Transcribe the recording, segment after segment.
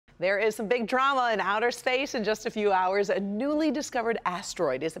There is some big drama in outer space. In just a few hours, a newly discovered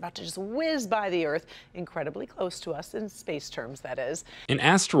asteroid is about to just whiz by the Earth, incredibly close to us in space terms, that is. An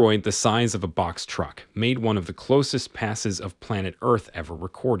asteroid the size of a box truck made one of the closest passes of planet Earth ever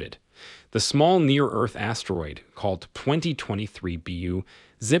recorded. The small near-Earth asteroid, called 2023 BU,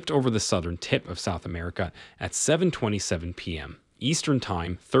 zipped over the southern tip of South America at 7:27 p.m. Eastern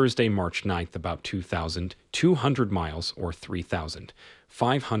Time, Thursday, March 9th, about 2,200 miles or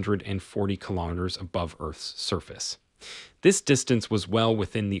 3,540 kilometers above Earth's surface. This distance was well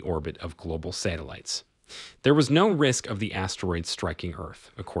within the orbit of global satellites. There was no risk of the asteroid striking Earth,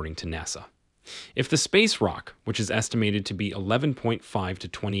 according to NASA. If the space rock, which is estimated to be 11.5 to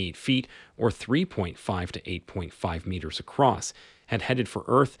 28 feet or 3.5 to 8.5 meters across, had headed for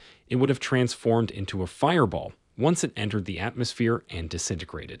Earth, it would have transformed into a fireball once it entered the atmosphere and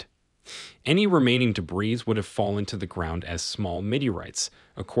disintegrated. Any remaining debris would have fallen to the ground as small meteorites,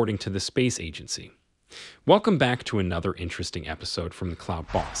 according to the space agency. Welcome back to another interesting episode from the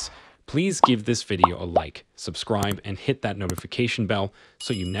Cloud Boss. Please give this video a like, subscribe, and hit that notification bell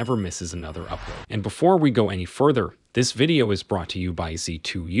so you never misses another upload. And before we go any further, this video is brought to you by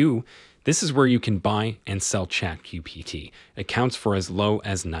Z2U. This is where you can buy and sell ChatGPT accounts for as low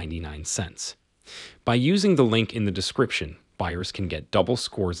as 99 cents. By using the link in the description, buyers can get double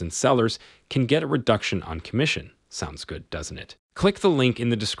scores and sellers can get a reduction on commission. Sounds good, doesn't it? Click the link in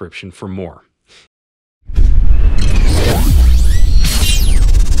the description for more.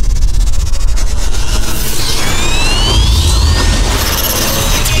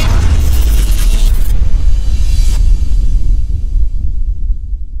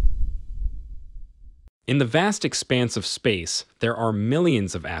 In the vast expanse of space, there are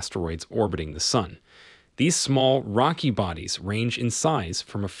millions of asteroids orbiting the Sun. These small, rocky bodies range in size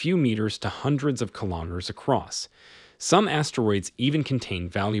from a few meters to hundreds of kilometers across. Some asteroids even contain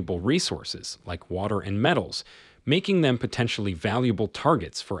valuable resources, like water and metals, making them potentially valuable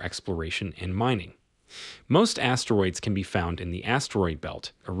targets for exploration and mining. Most asteroids can be found in the asteroid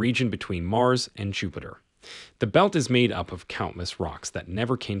belt, a region between Mars and Jupiter. The belt is made up of countless rocks that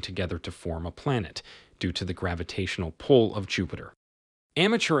never came together to form a planet, due to the gravitational pull of Jupiter.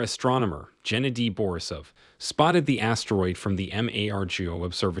 Amateur astronomer Gennady Borisov spotted the asteroid from the MARGO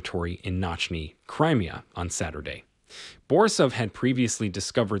Observatory in Nochny, Crimea, on Saturday. Borisov had previously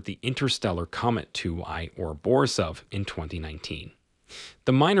discovered the interstellar comet 2I, or Borisov, in 2019.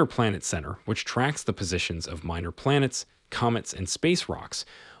 The Minor Planet Center, which tracks the positions of minor planets, comets, and space rocks,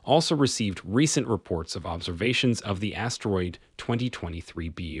 also received recent reports of observations of the asteroid 2023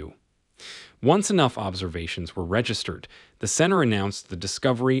 BU. Once enough observations were registered, the center announced the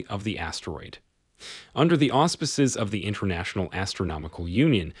discovery of the asteroid. Under the auspices of the International Astronomical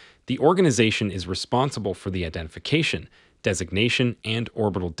Union, the organization is responsible for the identification, designation, and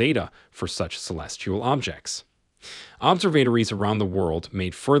orbital data for such celestial objects. Observatories around the world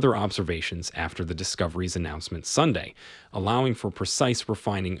made further observations after the discovery's announcement Sunday, allowing for precise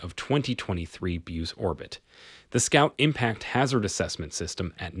refining of 2023 BU's orbit. The Scout Impact Hazard Assessment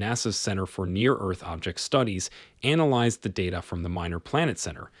System at NASA's Center for Near-Earth Object Studies analyzed the data from the Minor Planet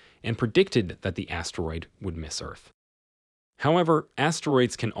Center and predicted that the asteroid would miss Earth. However,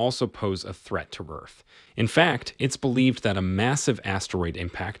 asteroids can also pose a threat to Earth. In fact, it's believed that a massive asteroid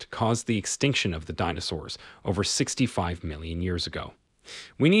impact caused the extinction of the dinosaurs over 65 million years ago.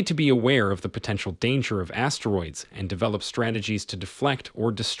 We need to be aware of the potential danger of asteroids and develop strategies to deflect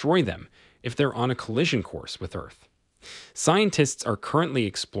or destroy them if they're on a collision course with Earth. Scientists are currently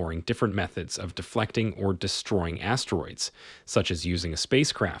exploring different methods of deflecting or destroying asteroids, such as using a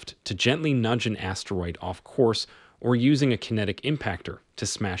spacecraft to gently nudge an asteroid off course or using a kinetic impactor to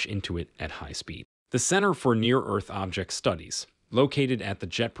smash into it at high speed. The Center for Near-Earth Object Studies, located at the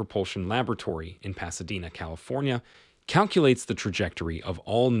Jet Propulsion Laboratory in Pasadena, California, calculates the trajectory of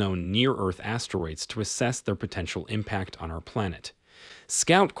all known near-Earth asteroids to assess their potential impact on our planet.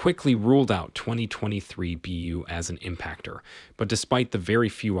 Scout quickly ruled out 2023 BU as an impactor, but despite the very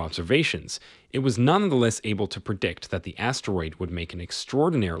few observations, it was nonetheless able to predict that the asteroid would make an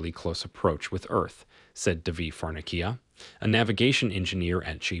extraordinarily close approach with Earth, said Davi Farnakia, a navigation engineer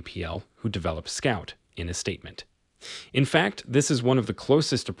at JPL who developed Scout, in a statement. In fact, this is one of the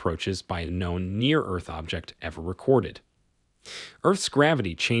closest approaches by a known near-Earth object ever recorded. Earth's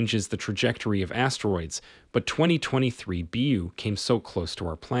gravity changes the trajectory of asteroids, but 2023 BU came so close to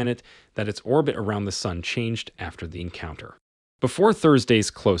our planet that its orbit around the Sun changed after the encounter. Before Thursday's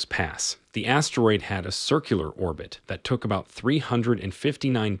close pass, the asteroid had a circular orbit that took about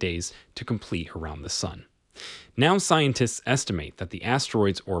 359 days to complete around the Sun. Now scientists estimate that the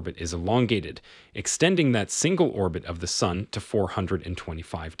asteroid's orbit is elongated, extending that single orbit of the Sun to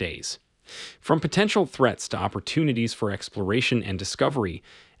 425 days. From potential threats to opportunities for exploration and discovery,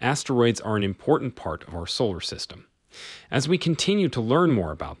 asteroids are an important part of our solar system. As we continue to learn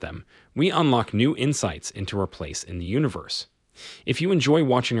more about them, we unlock new insights into our place in the universe. If you enjoy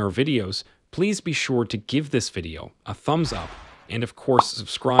watching our videos, please be sure to give this video a thumbs up and of course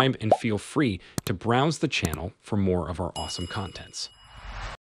subscribe, and feel free to browse the channel for more of our awesome contents.